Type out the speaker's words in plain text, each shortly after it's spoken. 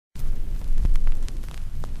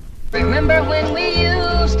Remember when we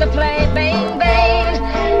used to play bang bang?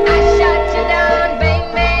 I shot you down,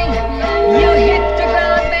 bang bang. You hit the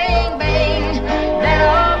ground, bang bang. That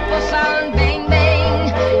awful sound, bang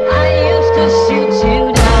bang. I used to shoot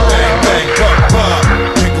you down. Bang bang, buck buck,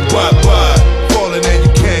 nigga buck buck. Falling and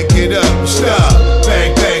you can't get up. Stop.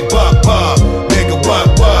 Bang bang, buck buck, nigga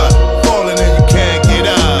buck buck. Falling and you can't get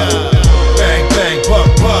up. Bang bang, buck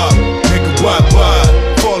buck, nigga buck buck.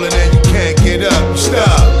 Falling and you can't get up.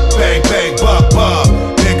 Stop. Bang bang, buck buck,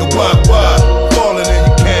 nigga buck buck. Falling and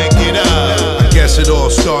you can't get up. I guess it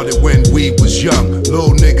all started when we was young.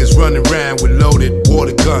 Little niggas running around with loaded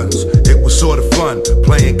water guns. It was sort of fun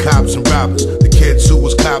playing cops and robbers. The kids who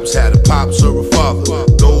was cops had a pops or a father.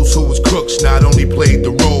 Those who was crooks not only played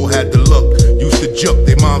the role, had the look. Used to juke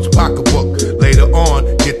their mom's pocketbook. Later on,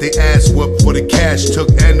 get their ass whooped for the cash took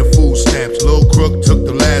and the food stamps. Lil Crook took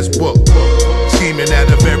the last book. Scheming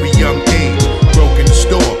at a very young age. Broke in the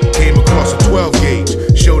store, came across a 12 gauge.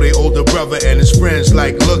 Show their older brother and his friends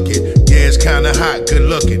like, look it. Yeah, it's kinda hot, good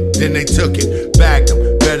looking. Then they took it, bagged them.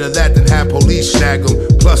 Better that than have police snag them.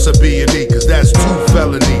 Plus a B&E, cause that's 2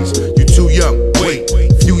 felonies. You too young, wait.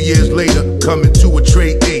 Few years later, coming to a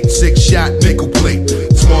tray 8, 6-shot nickel plate.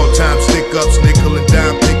 Small time stick ups, nickel and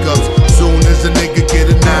dime pickups. Soon as a nigga get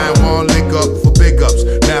a 9-1 lick up for big ups.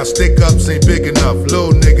 Now stick ups ain't big enough.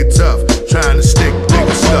 Little nigga tough, trying to stick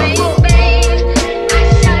bigger stuff.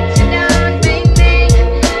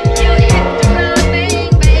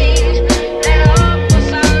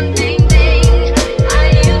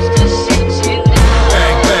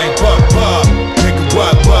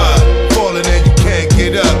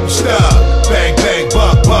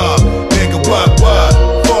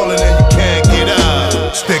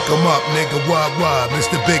 Up, nigga, wah,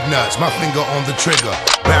 Mr. Big Nuts, my finger on the trigger.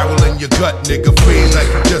 Barrel in your gut, nigga, freeze like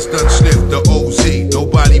you just done sniffed the OZ.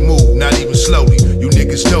 Nobody move, not even slowly. You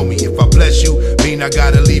niggas know me, if I bless you, mean I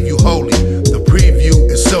gotta leave you holy. The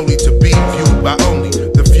preview is solely to be viewed by only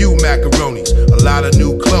the few macaronis. A lot of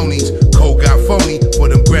new clonies, Cole got phony for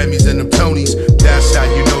them Grammys and them Tonys. That's how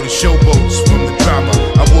you know the showboats from the drama.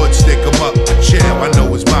 I would stick 'em up to chill, I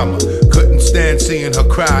know his mama couldn't stand seeing her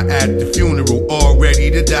cry at the funeral, all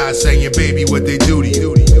ready to die, saying, baby, what they do to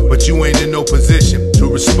you. But you ain't in no position to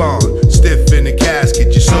respond. Stiff in the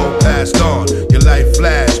casket, your soul passed on. Your life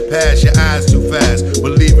flashed past your eyes too fast.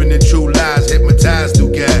 Believing in true lies, hypnotized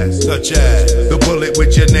through gas. Such as the bullet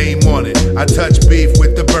with your name on it. I touch beef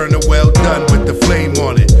with the burner, well done with the flame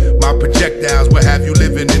on it. My projectiles will have you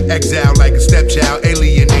living in exile like a stepchild,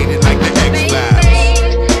 alienated like the X-Files.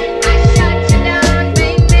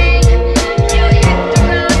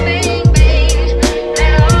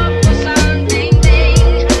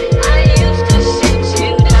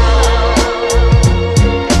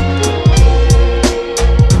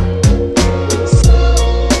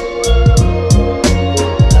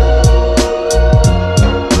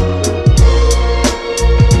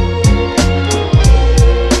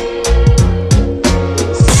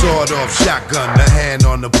 Shotgun, the hand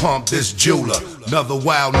on the pump, this jeweler. Another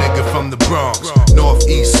wild nigga from the Bronx,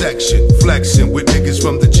 northeast section. Flexing with niggas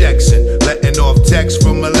from the Jackson. Letting off texts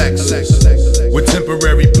from Alexis with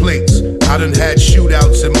temporary plates. I done had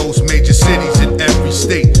shootouts in most major cities in every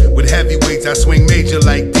state. With heavyweights, I swing major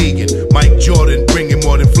like Deegan. Mike Jordan, bringing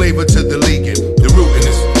more than flavor to the league. The rootin'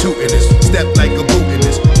 is, tootin' is, step like a boot in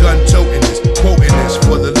this. Gun totin' this, quoting this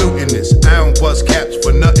for the lootin' this. I don't bust caps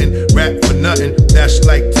for nothing, rap for nothing. That's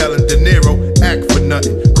like telling De Niro, act for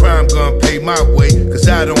nothing. Crime gon' pay my way, cause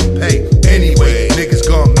I don't pay anyway. Niggas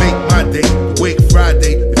gon' make my day, wake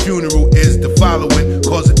Friday. The funeral is the following.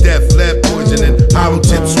 Cause of death, lead poisoning, hollow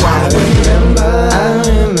tip swallowing. I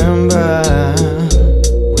remember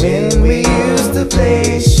when we used to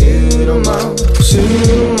play shoot 'em up, shoot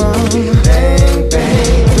 'em